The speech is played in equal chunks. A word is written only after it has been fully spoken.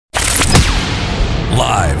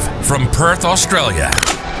Live from Perth, Australia,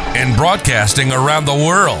 and broadcasting around the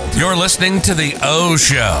world, you're listening to The O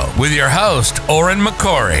Show with your host, Oren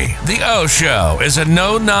McCorry. The O Show is a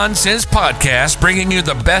no-nonsense podcast bringing you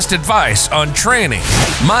the best advice on training,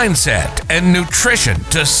 mindset, and nutrition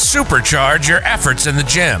to supercharge your efforts in the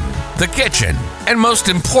gym, the kitchen, and most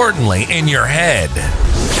importantly, in your head.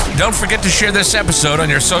 Don't forget to share this episode on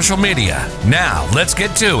your social media. Now, let's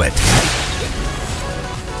get to it.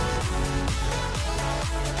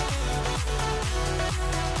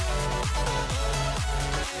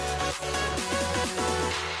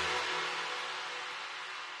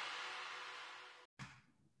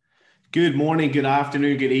 Good morning, good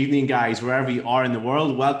afternoon, good evening, guys, wherever you are in the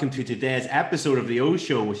world. Welcome to today's episode of The O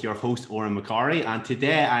Show with your host, Oren McCorry. And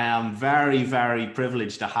today I am very, very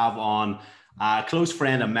privileged to have on a close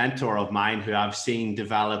friend, a mentor of mine who I've seen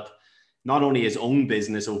develop not only his own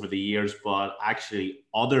business over the years, but actually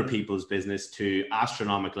other people's business to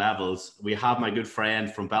astronomical levels. We have my good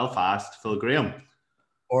friend from Belfast, Phil Graham.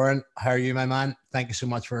 Oren, how are you, my man? Thank you so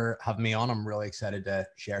much for having me on. I'm really excited to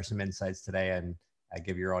share some insights today and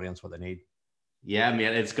give your audience what they need. Yeah,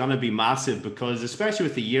 man, it's going to be massive because especially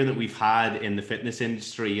with the year that we've had in the fitness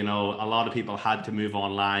industry, you know, a lot of people had to move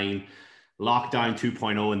online, lockdown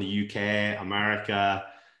 2.0 in the UK, America.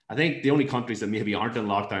 I think the only countries that maybe aren't in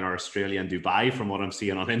lockdown are Australia and Dubai from what I'm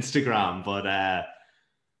seeing on Instagram. But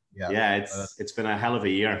it's been a hell of a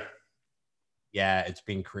year. Yeah, it's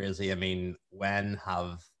been crazy. I mean, when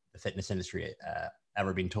have the fitness industry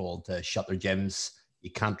ever been told to shut their gyms?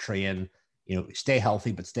 You can't train. You know, stay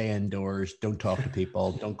healthy, but stay indoors. Don't talk to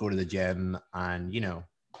people. Don't go to the gym. And, you know,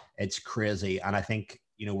 it's crazy. And I think,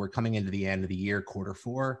 you know, we're coming into the end of the year, quarter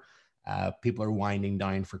four. People are winding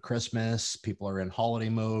down for Christmas. People are in holiday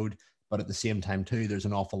mode. But at the same time, too, there's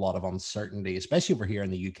an awful lot of uncertainty, especially over here in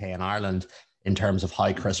the UK and Ireland, in terms of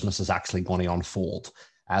how Christmas is actually going to unfold.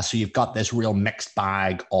 So you've got this real mixed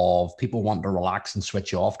bag of people wanting to relax and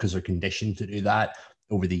switch off because they're conditioned to do that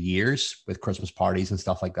over the years with Christmas parties and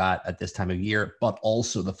stuff like that at this time of year, but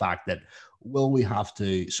also the fact that will we have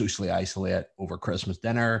to socially isolate over Christmas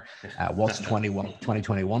dinner? What's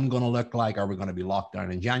 2021 going to look like? Are we going to be locked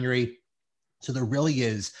down in January? So there really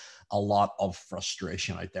is a lot of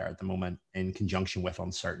frustration out there at the moment in conjunction with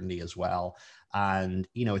uncertainty as well. And,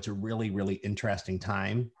 you know, it's a really, really interesting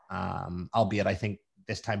time, albeit I think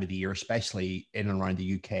this time of the year, especially in and around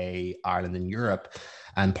the UK, Ireland, and Europe,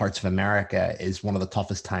 and parts of America, is one of the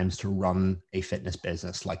toughest times to run a fitness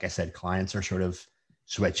business. Like I said, clients are sort of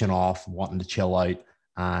switching off, wanting to chill out,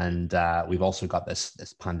 and we've also got this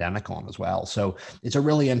pandemic on as well. So it's a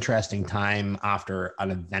really interesting time after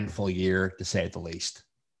an eventful year, to say the least.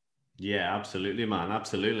 Yeah, absolutely, man.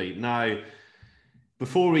 Absolutely. Now,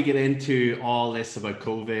 before we get into all this about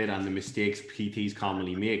COVID and the mistakes PTs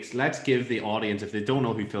commonly makes, let's give the audience, if they don't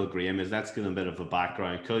know who Phil Graham is, let's give them a bit of a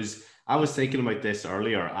background. Because I was thinking about this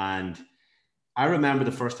earlier, and I remember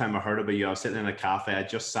the first time I heard about you, I was sitting in a cafe, I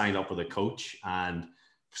just signed up with a coach, and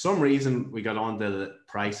for some reason we got on to the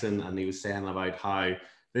pricing, and he was saying about how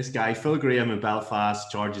this guy, Phil Graham in Belfast,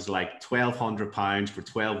 charges like £1,200 for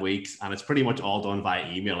 12 weeks, and it's pretty much all done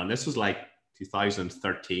via email. And this was like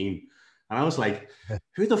 2013. And I was like,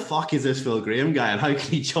 who the fuck is this Phil Graham guy? And how can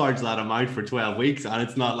he charge that amount for 12 weeks? And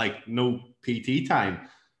it's not like no PT time.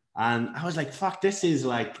 And I was like, fuck, this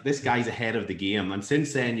guy's ahead of the game. And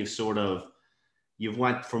since then, you've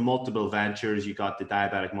went for multiple ventures. You got the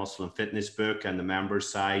Diabetic Muscle and Fitness book and the members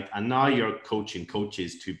site. And now you're coaching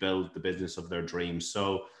coaches to build the business of their dreams.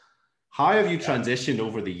 So how have you transitioned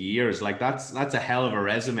over the years? Like that's a hell of a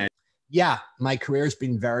resume. Yeah, my career has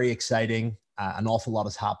been very exciting. An awful lot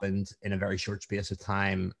has happened in a very short space of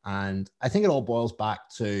time. And I think it all boils back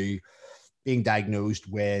to being diagnosed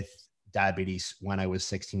with diabetes when I was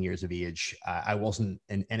 16 years of age. I wasn't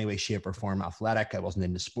in any way, shape, or form athletic. I wasn't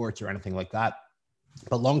into sports or anything like that.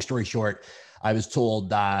 But long story short, I was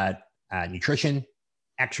told that nutrition,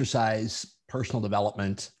 exercise, personal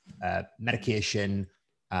development, medication,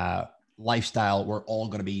 lifestyle were all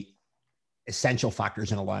going to be essential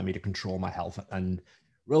factors in allowing me to control my health and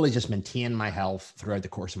really just maintain my health throughout the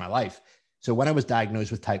course of my life. So when I was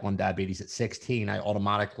diagnosed with type 1 diabetes at 16, I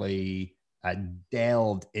automatically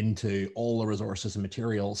delved into all the resources and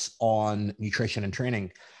materials on nutrition and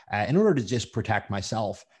training in order to just protect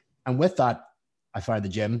myself. And with that, I found the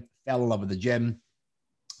gym, fell in love with the gym,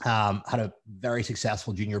 had a very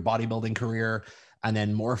successful junior bodybuilding career, and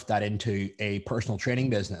then morphed that into a personal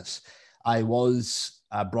training business. I was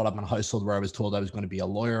brought up in a household where I was told I was going to be a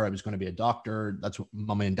lawyer, I was going to be a doctor. That's what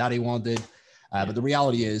mommy and daddy wanted. But the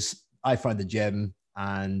reality is I found the gym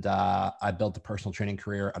and I built a personal training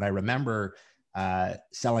career. And I remember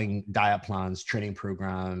selling diet plans, training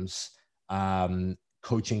programs,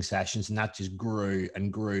 coaching sessions, and that just grew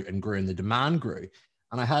and grew and grew, and the demand grew.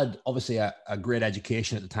 And I had obviously a great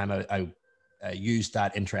education at the time. I used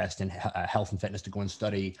that interest in health and fitness to go and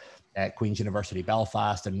study at Queen's University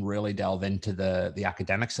Belfast and really delve into the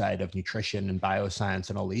academic side of nutrition and bioscience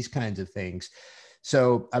and all these kinds of things.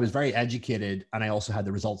 So I was very educated, and I also had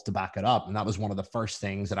the results to back it up. And that was one of the first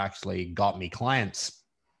things that actually got me clients.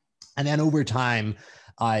 And then over time,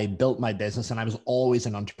 I built my business, and I was always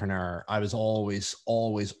an entrepreneur. I was always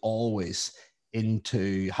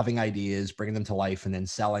into having ideas, bringing them to life, and then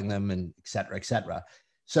selling them, and et cetera, et cetera.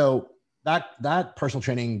 So that personal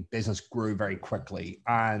training business grew very quickly.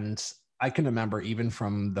 And I can remember even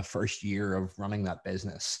from the first year of running that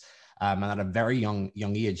business, and at a very young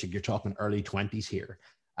age, you're talking early 20s here.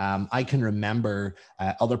 I can remember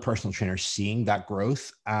other personal trainers seeing that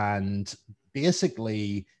growth and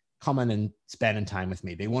basically coming and spending time with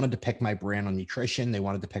me. They wanted to pick my brain on nutrition. They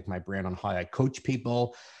wanted to pick my brain on how I coach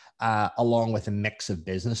people, along with a mix of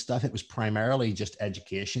business stuff. It was primarily just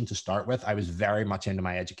education to start with. I was very much into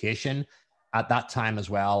my education. At that time as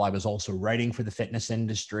well, I was also writing for the fitness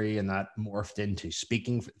industry, and that morphed into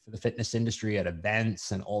speaking for the fitness industry at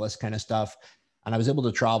events and all this kind of stuff. And I was able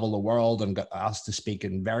to travel the world and got asked to speak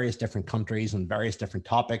in various different countries and various different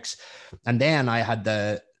topics. And then I had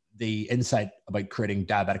the insight about creating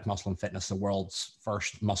Diabetic Muscle and Fitness, the world's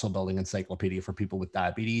first muscle building encyclopedia for people with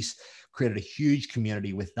diabetes. Created a huge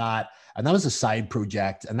community with that. And that was a side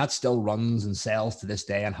project, and that still runs and sells to this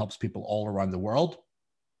day and helps people all around the world.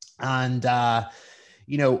 And,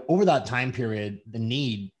 over that time period, the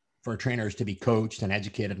need for trainers to be coached and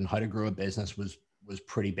educated on how to grow a business was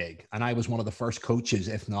pretty big. And I was one of the first coaches,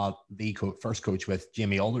 if not the first coach with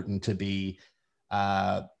Jamie Alderton, to be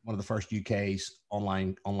one of the first UK's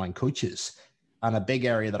online coaches. And a big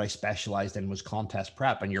area that I specialized in was contest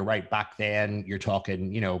prep. And you're right, back then, you're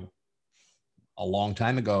talking, a long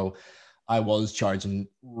time ago, I was charging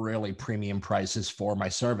really premium prices for my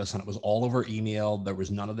service, and it was all over email. There was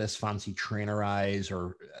none of this fancy Trainerize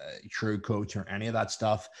or True Coach or any of that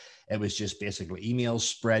stuff. It was just basically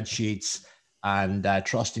emails, spreadsheets, and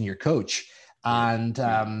trust in your coach. And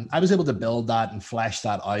I was able to build that and flesh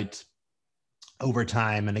that out over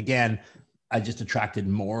time. And again, I just attracted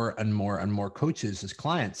more and more and more coaches as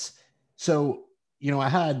clients. So, I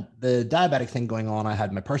had the diabetic thing going on. I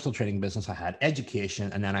had my personal training business. I had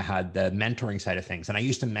education, and then I had the mentoring side of things. And I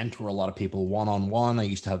used to mentor a lot of people one-on-one. I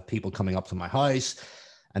used to have people coming up to my house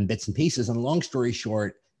and bits and pieces. And long story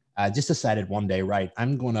short, I just decided one day, right,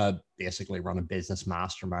 I'm going to basically run a business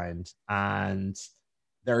mastermind. And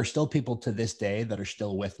there are still people to this day that are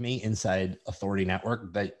still with me inside Authority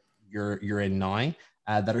Network that you're in now,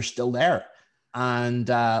 that are still there. And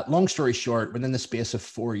long story short, within the space of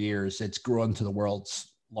 4 years, it's grown to the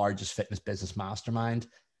world's largest fitness business mastermind.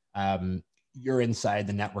 You're inside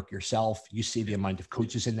the network yourself. You see the amount of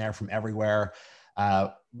coaches in there from everywhere.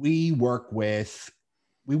 We work with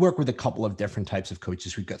a couple of different types of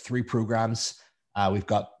coaches. We've got 3 programs. We've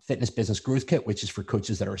got Fitness Business Growth Kit, which is for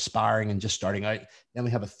coaches that are aspiring and just starting out. Then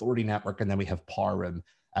we have Authority Network, and then we have Power Room.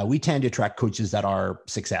 We tend to attract coaches that are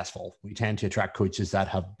successful. We tend to attract coaches that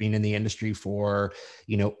have been in the industry for,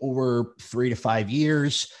 over 3 to 5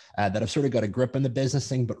 years, that have sort of got a grip in the business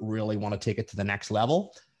thing, but really want to take it to the next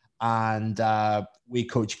level. And we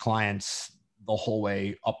coach clients the whole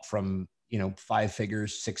way up from, 5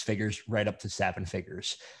 figures, 6 figures, right up to 7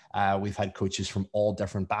 figures. We've had coaches from all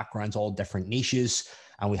different backgrounds, all different niches,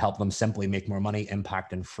 and we help them simply make more money,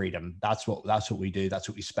 impact, and freedom. That's what we do. That's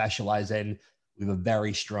what we specialize in. We have a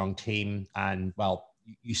very strong team, and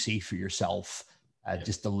you see for yourself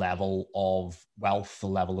just the level of wealth, the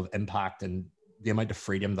level of impact, and the amount of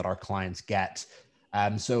freedom that our clients get.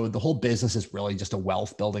 So the whole business is really just a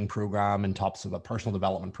wealth building program on top of a personal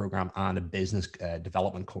development program and a business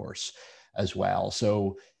development course as well.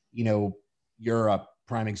 So, you're a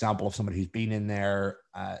prime example of somebody who's been in there,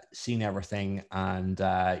 seen everything. And,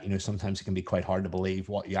 sometimes it can be quite hard to believe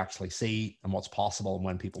what you actually see and what's possible and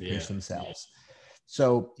when people push themselves.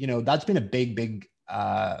 So, that's been a big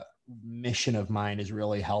mission of mine, is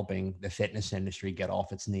really helping the fitness industry get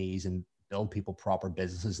off its knees and build people proper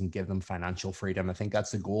businesses and give them financial freedom. I think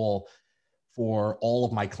that's the goal for all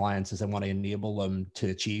of my clients, is I want to enable them to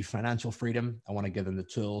achieve financial freedom. I want to give them the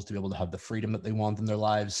tools to be able to have the freedom that they want in their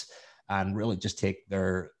lives, and really just take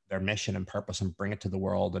their mission and purpose and bring it to the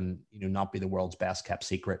world, and, not be the world's best kept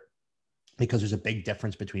secret. Because there's a big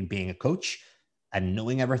difference between being a coach and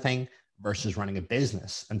knowing everything versus running a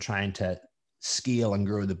business and trying to scale and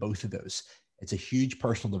grow the both of those. It's a huge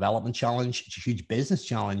personal development challenge. It's a huge business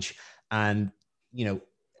challenge. And,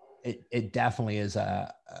 it definitely is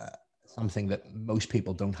something that most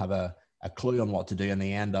people don't have a clue on what to do, and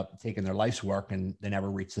they end up taking their life's work and they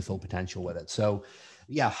never reach the full potential with it. So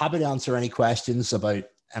yeah, happy to answer any questions about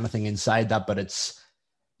anything inside that, but it's,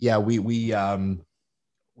 yeah, we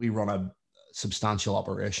run a substantial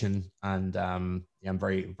operation, and yeah, I'm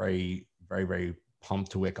very, very, very, very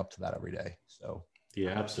pumped to wake up to that every day. So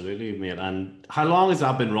yeah, absolutely, mate. And how long has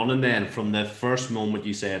that been running then, from the first moment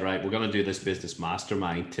you said, right, we're going to do this business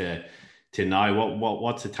mastermind, to now?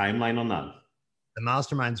 What's the timeline on that? The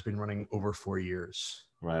mastermind's been running over 4 years.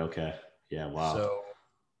 Right. Okay. Yeah. Wow. So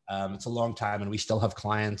it's a long time, and we still have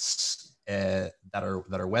clients that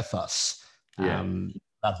are with us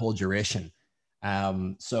that whole duration.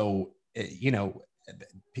 So you know,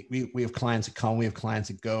 we have clients that come, we have clients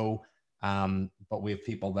that go, but we have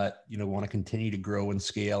people that, you know, want to continue to grow and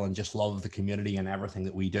scale and just love the community and everything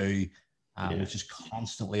that we do, which is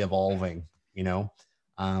constantly evolving. You know,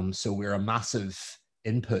 so we're a massive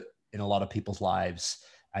input in a lot of people's lives.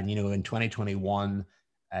 And, you know, in 2021,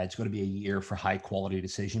 it's going to be a year for high quality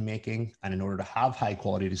decision making. And in order to have high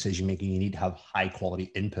quality decision making, you need to have high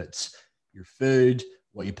quality inputs: your food,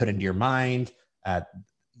 what you put into your mind,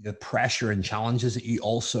 the pressure and challenges that you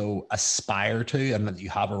also aspire to and that you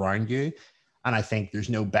have around you. And I think there's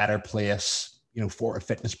no better place, you know, for a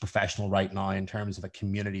fitness professional right now in terms of a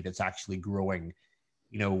community that's actually growing.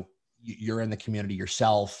 You know, you're in the community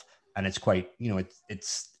yourself, and it's quite, you know,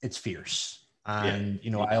 it's fierce. And,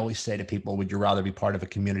 you know, I always say to people, would you rather be part of a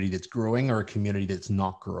community that's growing or a community that's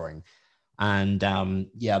not growing? And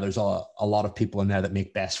yeah, there's a lot of people in there that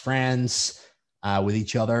make best friends with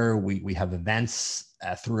each other. We have events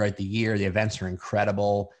throughout the year. The events are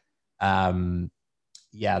incredible.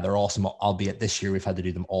 Yeah, they're awesome. Albeit this year we've had to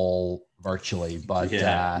do them all virtually, but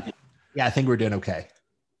yeah, I think we're doing okay.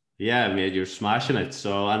 Yeah, I mean, you're smashing it.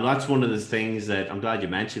 So, and that's one of the things that I'm glad you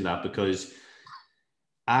mentioned that, because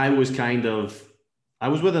I was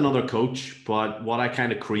with another coach, but what I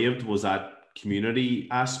kind of craved was that community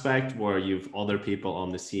aspect where you've other people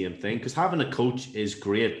on the same thing. Because having a coach is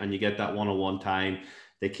great, and you get that one-on-one time.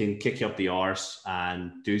 They can kick you up the arse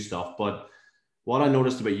and do stuff. But what I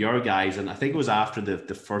noticed about your guys, and I think it was after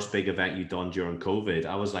the first big event you'd done during COVID,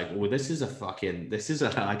 I was like, oh, this is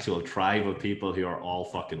an actual tribe of people who are all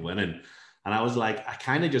fucking winning. And I was like, I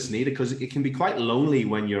kind of just need it, because it can be quite lonely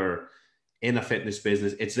when you're in a fitness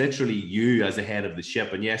business. It's literally you as the head of the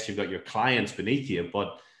ship. And yes, you've got your clients beneath you,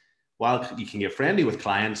 but while you can get friendly with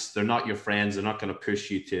clients, they're not your friends. They're not going to push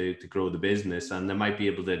you to grow the business. And they might be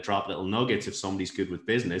able to drop little nuggets if somebody's good with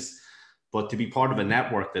business. But to be part of a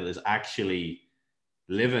network that is actually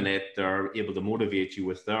living it, they're able to motivate you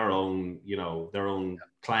with their own, you know, their own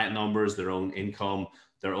client numbers, their own income,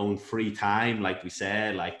 their own free time, like we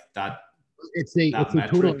said, like that. It's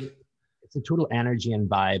a total energy and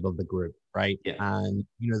vibe of the group, right? Yeah. And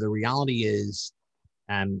you know, the reality is,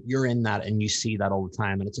 you're in that and you see that all the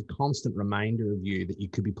time, and it's a constant reminder of you that you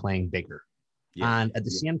could be playing bigger. And at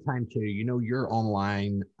the same time too, you know, you're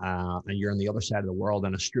online and you're on the other side of the world.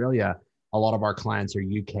 In Australia, a lot of our clients are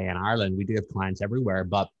UK and Ireland. We do have clients everywhere,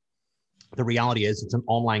 but the reality is it's an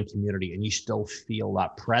online community and you still feel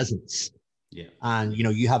that presence. Yeah. And, you know,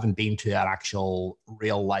 you haven't been to that actual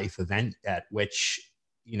real life event yet, which,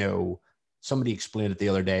 you know, somebody explained it the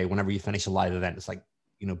other day. Whenever you finish a live event, it's like,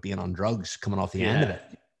 you know, being on drugs coming off the end of it.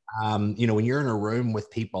 You know, when you're in a room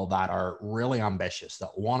with people that are really ambitious,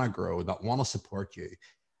 that want to grow, that want to support you,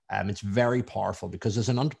 it's very powerful, because as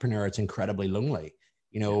an entrepreneur, it's incredibly lonely.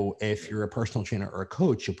 You know, if you're a personal trainer or a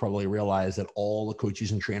coach, you'll probably realize that all the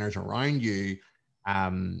coaches and trainers around you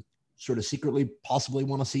sort of secretly possibly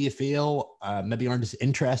want to see you fail, maybe aren't as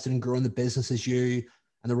interested in growing the business as you.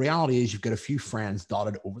 And the reality is you've got a few friends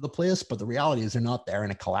dotted over the place, but the reality is they're not there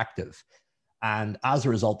in a collective. And as a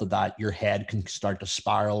result of that, your head can start to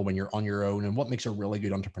spiral when you're on your own. And what makes a really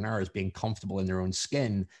good entrepreneur is being comfortable in their own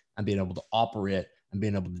skin and being able to operate and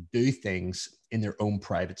being able to do things in their own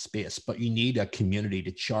private space. But you need a community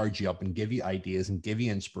to charge you up and give you ideas and give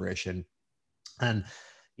you inspiration. And,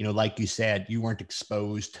 you know, like you said, you weren't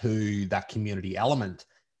exposed to that community element.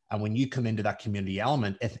 And when you come into that community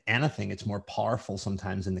element, if anything, it's more powerful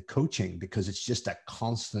sometimes in the coaching, because it's just that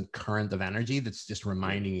constant current of energy that's just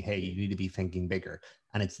reminding you, hey, you need to be thinking bigger.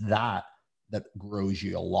 And it's that grows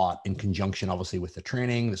you a lot, in conjunction, obviously, with the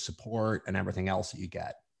training, the support, and everything else that you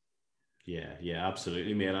get. Yeah,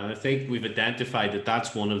 absolutely, mate. And I think we've identified that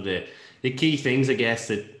that's one of the key things, I guess,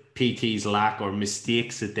 that PTs lack, or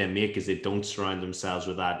mistakes that they make, is they don't surround themselves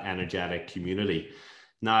with that energetic community.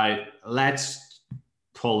 Now, let's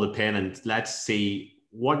pull the pin and let's see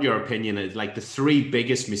what your opinion is, like the three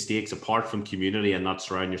biggest mistakes apart from community and not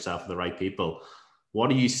surrounding yourself with the right people. what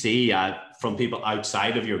do you see from people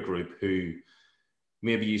outside of your group who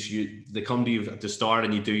maybe they come to you at the start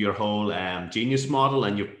and you do your whole genius model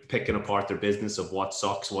and you're picking apart their business of what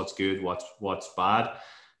sucks, what's good, what's bad.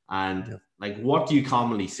 And like, what do you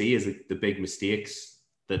commonly see as the big mistakes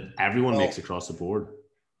that everyone makes across the board?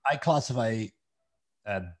 I classify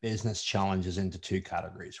business challenges into two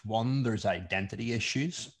categories. One, there's identity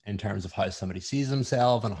issues in terms of how somebody sees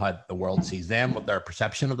themselves and how the world sees them, what their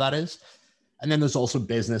perception of that is. And then there's also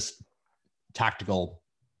business, tactical,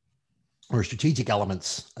 or strategic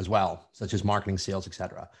elements as well, such as marketing, sales,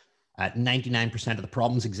 etc. 99% of the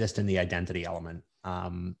problems exist in the identity element.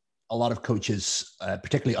 A lot of coaches,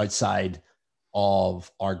 particularly outside of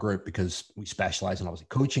our group, because we specialize in obviously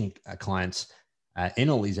coaching clients in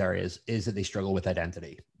all these areas, is that they struggle with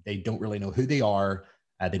identity. They don't really know who they are.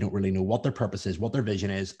 They don't really know what their purpose is, what their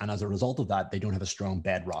vision is. And as a result of that, they don't have a strong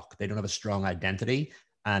bedrock. They don't have a strong identity.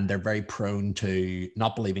 And they're very prone to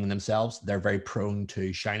not believing in themselves. They're very prone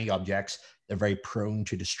to shiny objects. They're very prone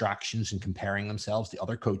to distractions and comparing themselves to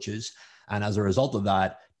other coaches. And as a result of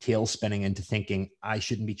that, tail spinning into thinking, I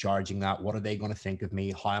shouldn't be charging that. What are they going to think of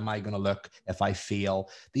me? How am I going to look if I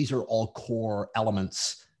fail? These are all core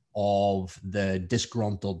elements of the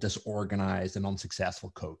disgruntled, disorganized, and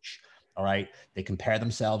unsuccessful coach. All right. They compare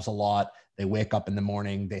themselves a lot. They wake up in the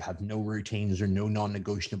morning, they have no routines or no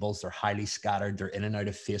non-negotiables. They're highly scattered. They're in and out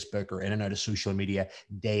of Facebook or in and out of social media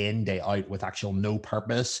day in, day out with actual no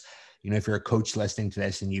purpose. You know, if you're a coach listening to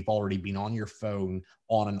this and you've already been on your phone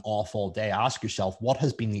on and off all day, ask yourself, what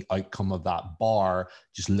has been the outcome of that bar,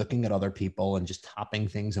 just looking at other people and just tapping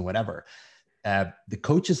things and whatever. The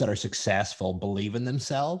coaches that are successful believe in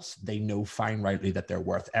themselves. They know fine rightly that they're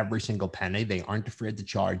worth every single penny. They aren't afraid to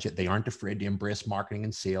charge it. They aren't afraid to embrace marketing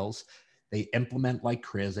and sales. They implement like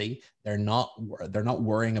crazy. They're not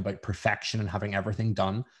worrying about perfection and having everything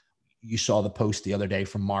done. You saw the post the other day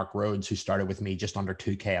from Mark Rhodes, who started with me just under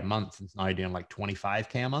 2K a month and is now doing like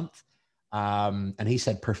 25K a month. And he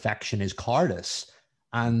said perfection is cowardice.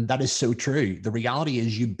 And that is so true. The reality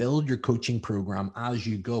is you build your coaching program as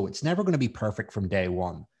you go. It's never going to be perfect from day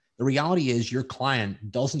one. The reality is your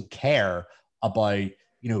client doesn't care about,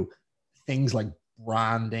 things like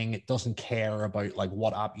branding. It doesn't care about like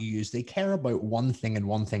what app you use. They care about one thing and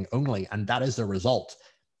one thing only, and that is the result.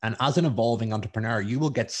 And as an evolving entrepreneur, you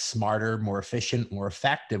will get smarter, more efficient, more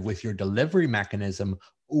effective with your delivery mechanism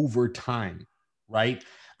over time, right?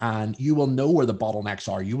 And you will know where the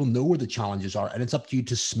bottlenecks are. You will know where the challenges are. And it's up to you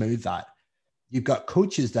to smooth that. You've got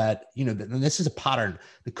coaches that, and this is a pattern.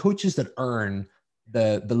 The coaches that earn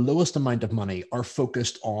the lowest amount of money are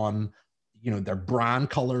focused on, their brand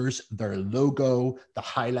colors, their logo, the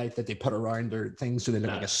highlight that they put around their things so they look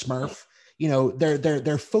like a Smurf.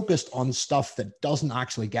 They're focused on stuff that doesn't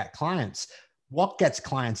actually get clients. What gets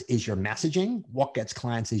clients is your messaging. What gets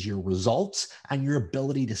clients is your results and your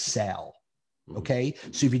ability to sell. Okay.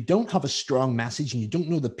 So if you don't have a strong message and you don't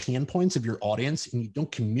know the pain points of your audience and you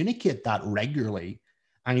don't communicate that regularly,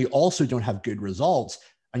 and you also don't have good results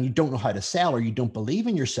and you don't know how to sell or you don't believe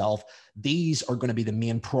in yourself, these are going to be the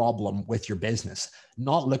main problem with your business.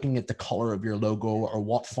 Not looking at the color of your logo or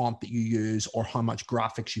what font that you use or how much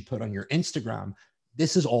graphics you put on your Instagram.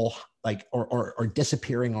 This is all like, or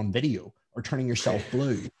disappearing on video or turning yourself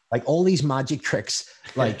blue. Like all these magic tricks,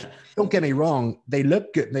 like, don't get me wrong, they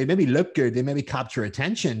look good. They maybe look good. They maybe capture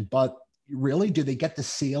attention, but really, do they get the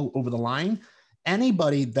sale over the line?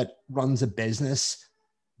 Anybody that runs a business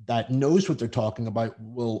that knows what they're talking about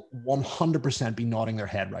will 100% be nodding their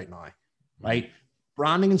head right now, right?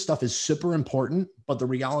 Branding and stuff is super important, but the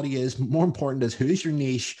reality is more important is who's your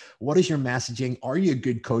niche? What is your messaging? Are you a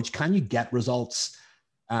good coach? Can you get results?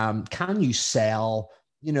 Can you sell?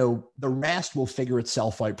 The rest will figure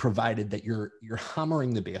itself out, provided that you're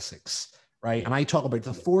hammering the basics, right? And I talk about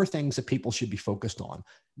the 4 things that people should be focused on.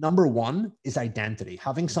 Number 1 is identity,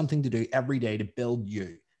 having something to do every day to build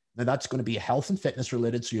you. Now that's going to be health and fitness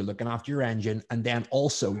related. So you're looking after your engine, and then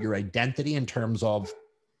also your identity in terms of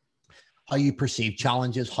how you perceive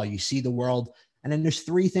challenges, how you see the world. And then there's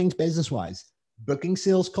 3 things business-wise: booking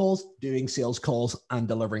sales calls, doing sales calls, and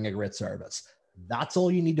delivering a great service. That's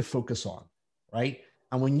all you need to focus on, right?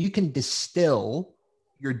 And when you can distill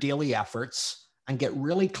your daily efforts and get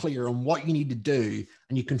really clear on what you need to do,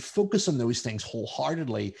 and you can focus on those things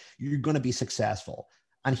wholeheartedly, you're going to be successful.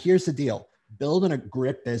 And here's the deal. Building a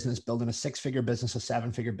great business, building a 6-figure business, a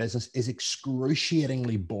 7-figure business is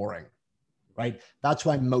excruciatingly boring, right? That's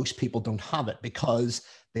why most people don't have it, because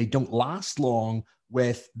they don't last long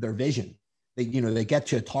with their vision. They get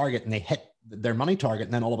to a target and they hit their money target,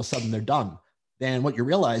 and then all of a sudden they're done. Then what you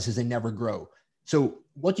realize is they never grow. So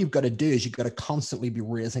what you've got to do is you've got to constantly be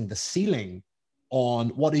raising the ceiling on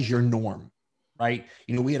what is your norm, right?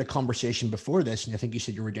 You know, we had a conversation before this, and I think you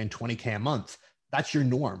said you were doing 20K a month. That's your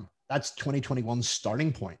norm. That's 2021's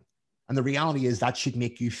starting point. And the reality is that should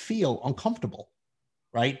make you feel uncomfortable,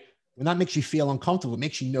 right? When that makes you feel uncomfortable, it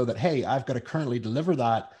makes you know that, hey, I've got to currently deliver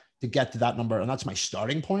that to get to that number. And that's my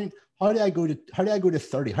starting point. How do I go to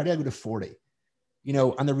 30? How do I go to 40? You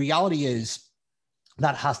know, and the reality is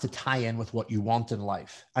that has to tie in with what you want in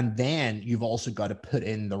life. And then you've also got to put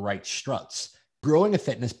in the right struts. Growing a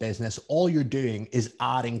fitness business, all you're doing is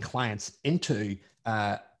adding clients into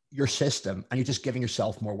your system, and you're just giving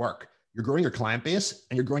yourself more work. You're growing your client base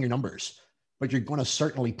and you're growing your numbers, but you're going to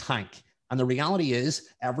certainly tank. And the reality is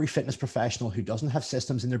every fitness professional who doesn't have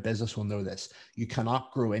systems in their business will know this. You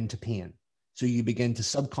cannot grow into pain. So you begin to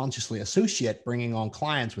subconsciously associate bringing on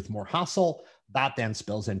clients with more hassle. That then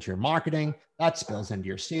spills into your marketing. That spills into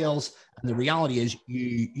your sales. And the reality is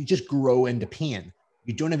you just grow into pain.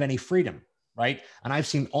 You don't have any freedom, right? And I've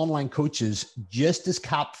seen online coaches just as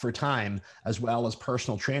capped for time as well as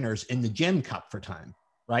personal trainers in the gym capped for time,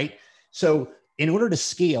 right? So in order to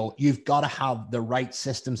scale, you've got to have the right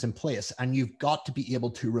systems in place, and you've got to be able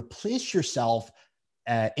to replace yourself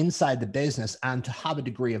inside the business and to have a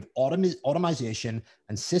degree of automation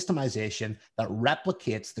and systemization that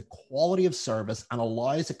replicates the quality of service and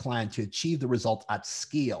allows the client to achieve the result at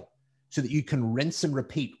scale so that you can rinse and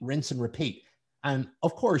repeat. And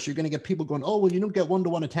of course, you're going to get people going, oh, well, you don't get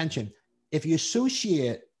one-to-one attention. If you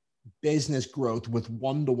associate business growth with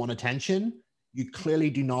one-to-one attention, you clearly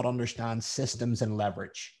do not understand systems and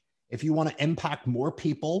leverage. If you want to impact more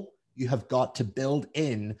people, you have got to build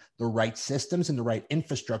in the right systems and the right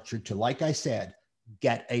infrastructure to, like I said,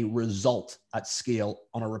 get a result at scale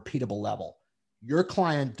on a repeatable level. Your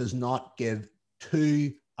client does not give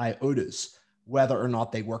 2 iotas whether or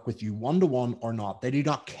not they work with you one-to-one or not. They do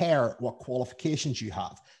not care what qualifications you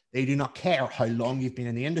have. They do not care how long you've been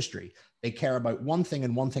in the industry. They care about one thing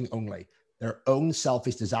and one thing only: their own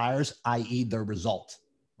selfish desires, i.e. their result,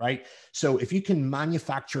 right? So if you can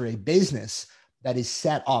manufacture a business that is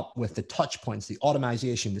set up with the touch points, the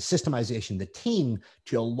automation, the systemization, the team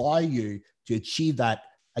to allow you to achieve that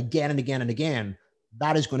again and again and again,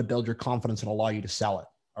 that is going to build your confidence and allow you to sell it.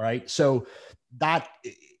 All right. So that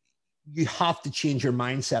you have to change your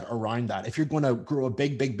mindset around that. If you're going to grow a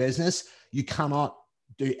big business, you cannot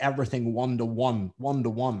do everything one-to-one.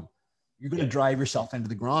 You're going to drive yourself into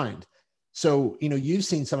the ground. So, you know, you've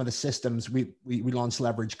seen some of the systems. We launched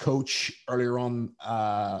Leverage Coach earlier on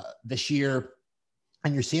this year,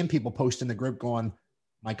 and you're seeing people post in the group going,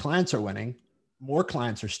 my clients are winning, more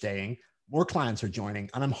clients are staying, more clients are joining,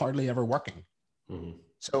 and I'm hardly ever working. Mm-hmm.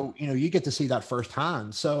 So, you know, you get to see that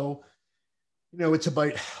firsthand. So, you know, it's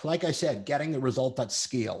about, like I said, getting the result at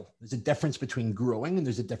scale. There's a difference between growing and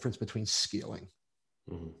there's a difference between scaling.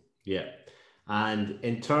 Mm-hmm. Yeah. And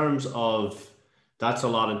in terms of, that's a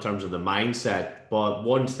lot in terms of the mindset. But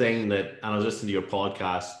one thing that, and I was listening to your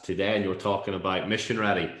podcast today and you were talking about Mission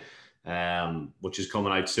Ready, which is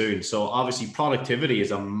coming out soon. So obviously productivity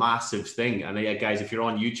is a massive thing. And yeah, guys, if you're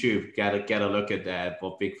on YouTube, get a look at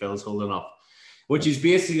what Big Phil's holding up, which is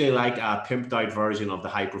basically like a pimped out version of the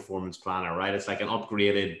High Performance Planner, right? It's like an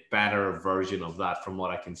upgraded, better version of that from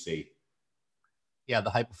what I can see. Yeah, the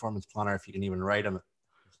High Performance Planner, if you can even write them.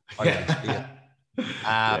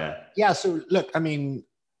 Yeah. So look, I mean,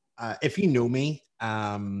 if you know me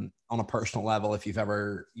on a personal level, if you've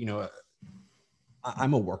ever, you know,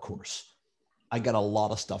 I'm a workhorse. I get a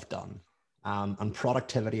lot of stuff done, and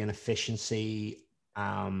productivity and efficiency,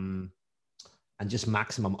 and just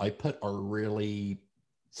maximum output are really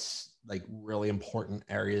important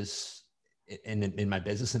areas in my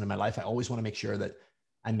business and in my life. I always want to make sure that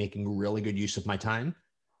I'm making really good use of my time.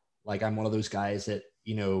 Like, I'm one of those guys that,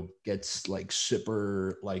 you know, gets like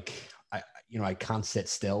super, like, I can't sit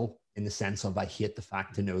still, in the sense of I hate the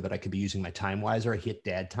fact to know that I could be using my time wiser. I hate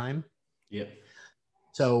dead time. Yeah.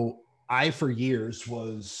 So I, for years,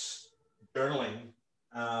 was journaling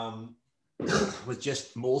with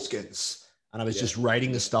just moleskins, and I was just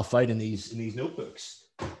writing the stuff out in these notebooks.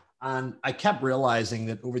 And I kept realizing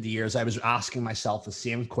that over the years, I was asking myself the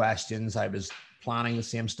same questions. I was planning the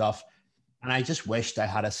same stuff. And I just wished I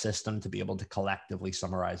had a system to be able to collectively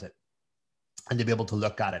summarize it and to be able to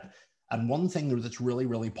look at it. And one thing that's really,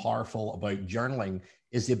 really powerful about journaling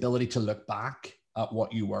is the ability to look back at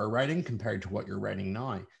what you were writing compared to what you're writing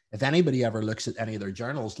now. If anybody ever looks at any of their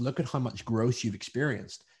journals, look at how much growth you've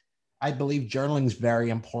experienced. I believe journaling is very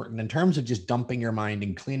important in terms of just dumping your mind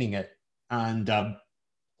and cleaning it, and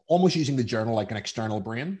almost using the journal like an external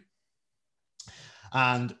brain.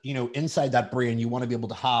 And, you know, inside that brain, you want to be able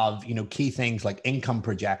to have, you know, key things like income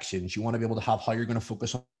projections. You want to be able to have how you're going to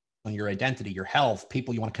focus on your identity, your health,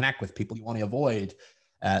 people you want to connect with, people you want to avoid,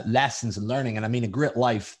 lessons and learning. And I mean, a great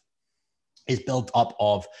life is built up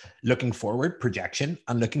of looking forward, projection,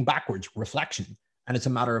 and looking backwards, reflection. And it's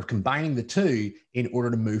a matter of combining the two in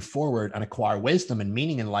order to move forward and acquire wisdom and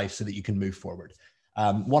meaning in life so that you can move forward.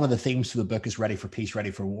 One of the themes for the book is ready for peace,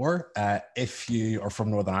 ready for war. If you are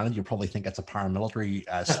from Northern Ireland, you'll probably think it's a paramilitary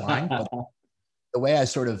slang. But the way I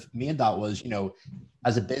sort of made that was,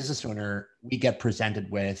 as a business owner, we get presented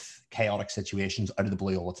with chaotic situations out of the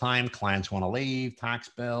blue all the time. Clients want to leave, tax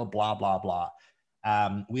bill, blah, blah, blah.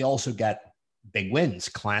 We also get big wins.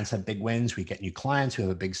 Clients have big wins. We get new clients who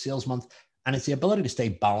have a big sales month. And it's the ability to stay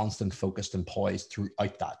balanced and focused and poised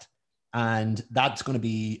throughout that. And that's going to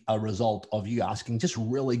be a result of you asking just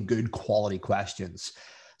really good quality questions.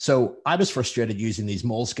 So I was frustrated using these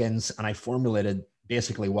moleskins, and I formulated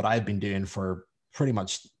basically what I've been doing for pretty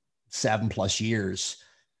much 7+ years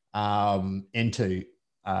into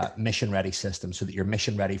mission ready system, so that you're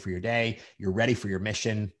mission ready for your day, you're ready for your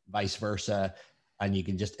mission, vice versa, and you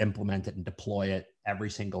can just implement it and deploy it every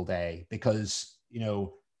single day. Because,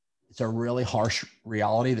 it's a really harsh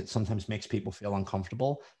reality that sometimes makes people feel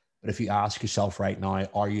uncomfortable. But if you ask yourself right now,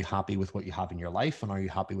 are you happy with what you have in your life? And are you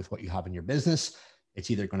happy with what you have in your business? It's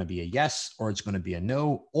either going to be a yes, or it's going to be a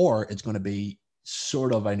no, or it's going to be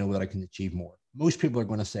sort of, I know that I can achieve more. Most people are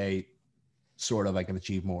going to say, sort of, I can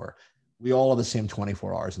achieve more. We all have the same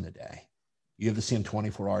 24 hours in a day. You have the same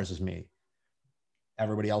 24 hours as me.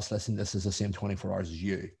 Everybody else listening to this is the same 24 hours as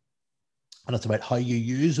you. And it's about how you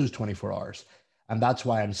use those 24 hours. And that's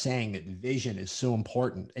why I'm saying that vision is so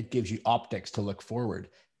important. It gives you optics to look forward.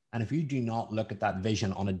 And if you do not look at that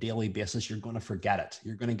vision on a daily basis, you're going to forget it.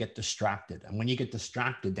 You're going to get distracted. And when you get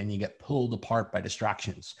distracted, then you get pulled apart by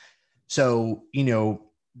distractions. So,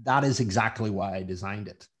 that is exactly why I designed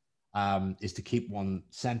it, is to keep one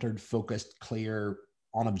centered, focused, clear,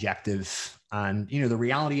 on objective. And, the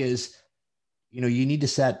reality is, you need to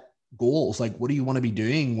set goals. Like, what do you want to be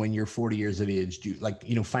doing when you're 40 years of age?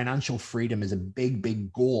 Financial freedom is a big,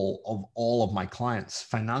 big goal of all of my clients.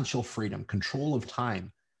 Financial freedom, control of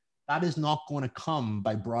time. That is not going to come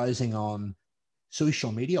by browsing on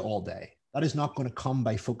social media all day. That is not going to come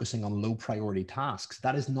by focusing on low priority tasks.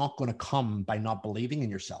 That is not going to come by not believing in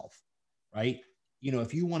yourself, right?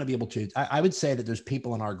 If you want to be able to, I would say that there's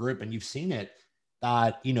people in our group, and you've seen it,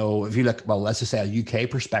 that, if you look, well, let's just say a UK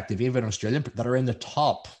perspective, even Australian, that are in the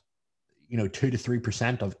top, 2 to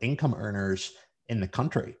 3% of income earners in the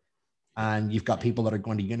country. And you've got people that are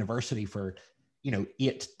going to university for,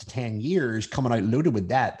 8 to 10 years, coming out loaded with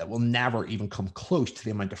debt that will never even come close to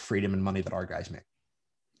the amount of freedom and money that our guys make.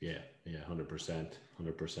 Yeah, 100%.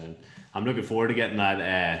 I'm looking forward to getting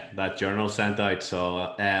that journal sent out.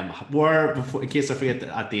 So, in case I forget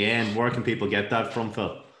at the end, where can people get that from,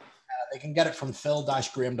 Phil? They can get it from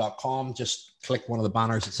phil-graham.com. Just click one of the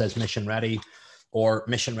banners that says Mission Ready, or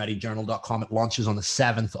missionreadyjournal.com. It launches on the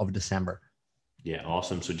 7th of December. Yeah,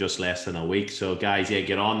 awesome. So just less than a week. So guys,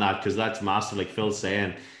 get on that, because that's massive. Like Phil's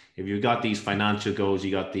saying, if you've got these financial goals, you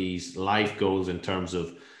got these life goals in terms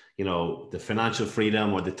of, the financial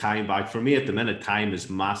freedom or the time back. For me at the minute, time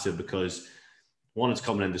is massive, because one, it's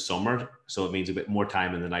coming into summer, so it means a bit more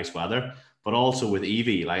time in the nice weather. But also with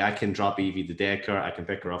Evie, like I can drop Evie to daycare, I can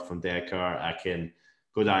pick her up from daycare, I can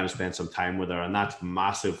go down and spend some time with her, and that's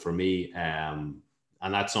massive for me. And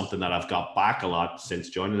that's something that I've got back a lot since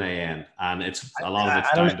joining AN, and it's a lot of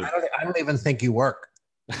it's down to. I don't even think you work.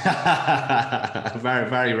 Very,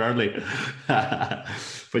 very rarely. But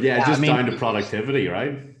just down to productivity,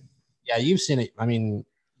 right? Yeah, you've seen it. I mean,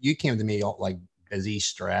 you came to me all like busy,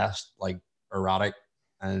 stressed, like erratic,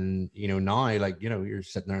 and now you're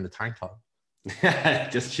sitting there in the tank top.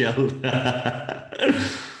 Just chilled. Yeah,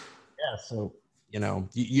 so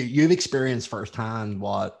you've experienced firsthand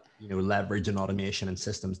what leverage and automation and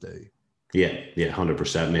systems do. Yeah,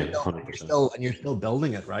 100%, man. 100%. You're still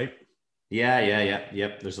building it, right?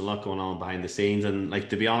 Yep. There's a lot going on behind the scenes, and like,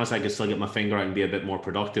 to be honest, I could still get my finger out and be a bit more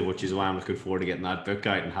productive, which is why I'm looking forward to getting that book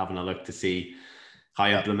out and having a look to see how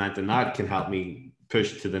implementing that can help me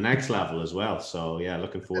push to the next level as well. So yeah,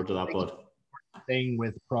 looking forward to that. But thing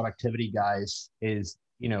with productivity, guys, is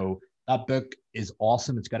that book is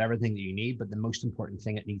awesome. It's got everything that you need, but the most important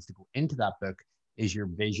thing that needs to go into that book is your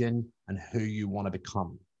vision and who you want to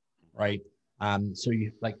become, right? So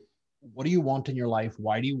you what do you want in your life?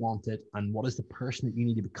 Why do you want it? And what is the person that you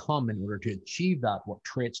need to become in order to achieve that? What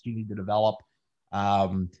traits do you need to develop?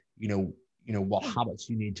 What habits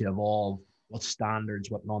you need to evolve? What standards?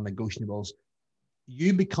 What non-negotiables?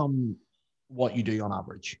 You become what you do on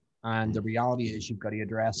average. And the reality is, you've got to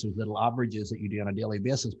address those little averages that you do on a daily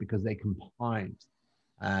basis, because they compound.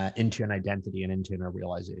 into an identity and into a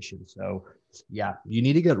realization. So yeah, you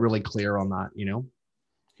need to get really clear on that, you know?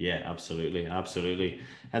 Yeah, absolutely. Absolutely.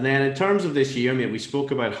 And then in terms of this year, mate, we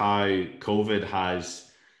spoke about how COVID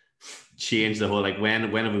has changed the whole, like when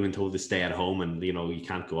have we been told to stay at home and, you know, you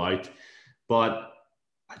can't go out, but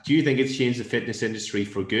do you think it's changed the fitness industry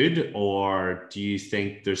for good, or do you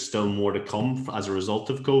think there's still more to come as a result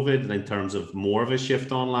of COVID in terms of more of a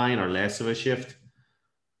shift online or less of a shift?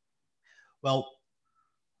 Well,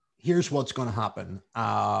 here's what's going to happen.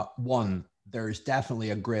 One, there's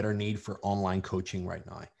definitely a greater need for online coaching right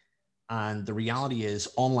now. And the reality is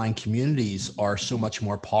online communities are so much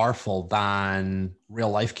more powerful than real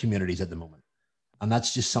life communities at the moment. And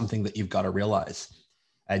that's just something that you've got to realize.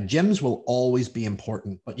 Gyms will always be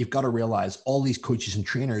important, but you've got to realize all these coaches and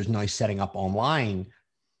trainers now setting up online.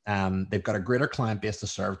 They've got a greater client base to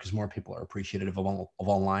serve because more people are appreciative of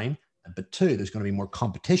online. But two, there's going to be more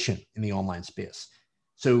competition in the online space.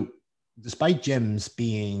 So despite gyms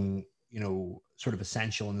being, you know, sort of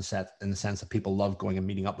essential in the sense that people love going and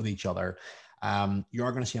meeting up with each other, you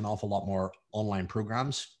are going to see an awful lot more online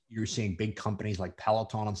programs. You're seeing big companies like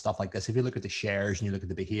Peloton and stuff like this. If you look at the shares and you look at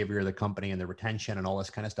the behavior of the company and the retention and all this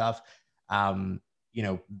kind of stuff, you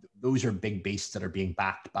know, those are big beasts that are being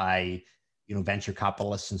backed by, you know, venture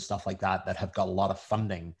capitalists and stuff like that have got a lot of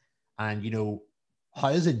funding. And, you know, how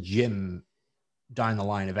is a gym down the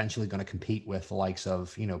line eventually going to compete with the likes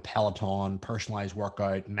of, you know, Peloton, personalized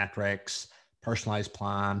workout metrics, personalized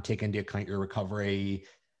plan, take into account your recovery?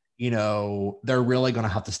 You know, they're really going to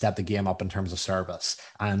have to step the game up in terms of service.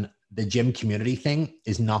 And the gym community thing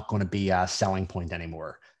is not going to be a selling point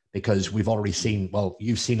anymore, because we've already seen, well,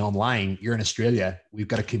 you've seen online, you're in Australia, we've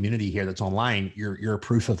got a community here that's online. You're a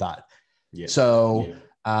proof of that. Yeah. So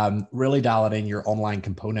really dialing in your online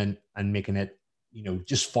component and making it, you know,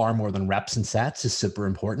 just far more than reps and sets is super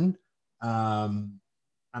important. And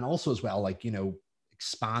also as well, like, you know,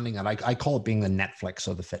 expanding it. I call it being the Netflix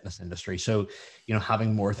of the fitness industry. So, you know,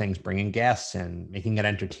 having more things, bringing guests and making it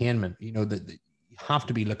entertainment, you know, you have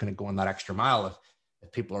to be looking at going that extra mile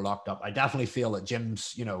if people are locked up. I definitely feel that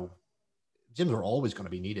gyms, you know, gyms are always going to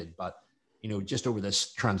be needed, but, you know, just over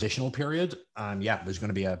this transitional period, yeah, there's going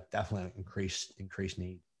to be a definitely increased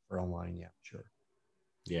need for online. Yeah, sure.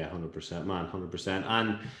 Yeah, 100%, man, 100%.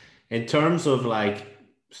 And in terms of like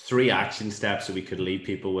 3 action steps that we could leave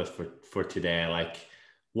people with for today, like,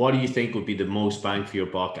 what do you think would be the most bang for your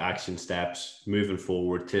buck action steps moving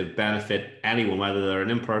forward to benefit anyone, whether they're an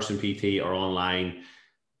in-person PT or online,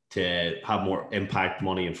 to have more impact,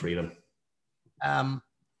 money, and freedom?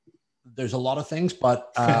 There's a lot of things,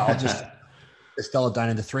 but I'll just distill it down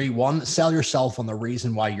into 3. 1, sell yourself on the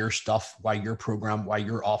reason why your stuff, why your program, why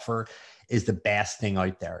your offer is the best thing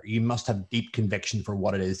out there. You must have deep conviction for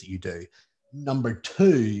what it is that you do. Number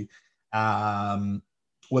 2,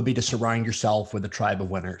 would be to surround yourself with a tribe of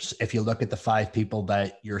winners. If you look at the 5 people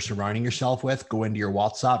that you're surrounding yourself with, go into your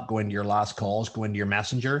WhatsApp, go into your last calls, go into your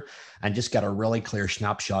Messenger, and just get a really clear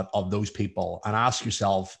snapshot of those people and ask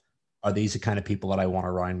yourself, are these the kind of people that I want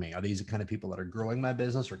around me? Are these the kind of people that are growing my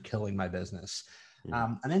business or killing my business?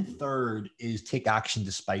 And then 3rd is take action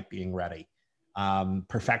despite being ready.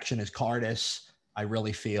 Perfection is cowardice. I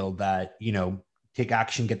really feel that, you know, take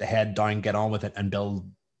action, get the head down, get on with it, and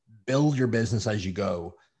build your business as you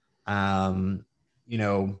go. You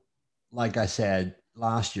know, like I said,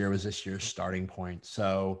 last year was this year's starting point.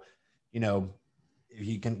 So, you know, if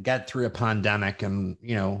you can get through a pandemic and,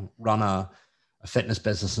 you know, run a fitness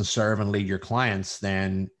business and serve and lead your clients,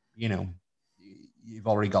 then, you know, you've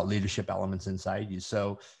already got leadership elements inside you.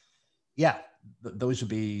 So yeah, those would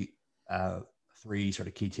be 3 sort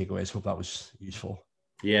of key takeaways. Hope that was useful.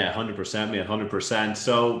 Yeah, 100%, mate, 100%.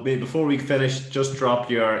 So before we finish, just drop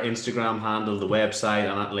your Instagram handle, the website,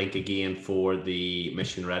 and that link again for the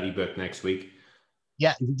Mission Ready book next week.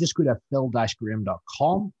 Yeah, if you just go to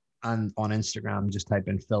phil-graham.com, and on Instagram, just type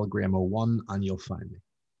in philgraham01 and you'll find me.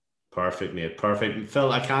 Perfect, mate. Perfect.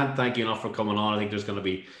 Phil, I can't thank you enough for coming on. I think there's going to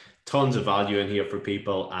be tons of value in here for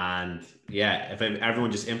people. And yeah, if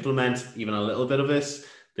everyone just implements even a little bit of this,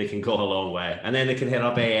 they can go a long way. And then they can hit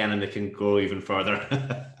up AN and they can go even further.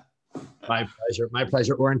 My pleasure. My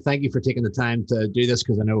pleasure, Oren. Thank you for taking the time to do this,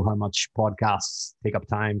 because I know how much podcasts take up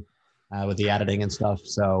time with the editing and stuff.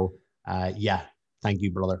 So yeah, thank you,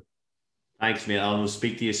 brother. Thanks, mate. I'll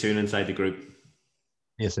speak to you soon inside the group.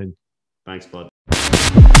 See you soon. Thanks, bud.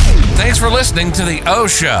 Thanks for listening to The O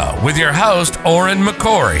Show with your host, Oren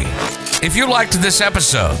McCory. If you liked this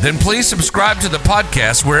episode, then please subscribe to the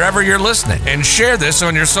podcast wherever you're listening and share this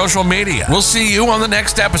on your social media. We'll see you on the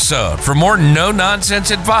next episode for more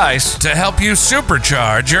no-nonsense advice to help you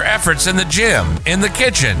supercharge your efforts in the gym, in the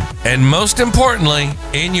kitchen, and most importantly,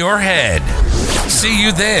 in your head. See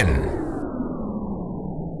you then.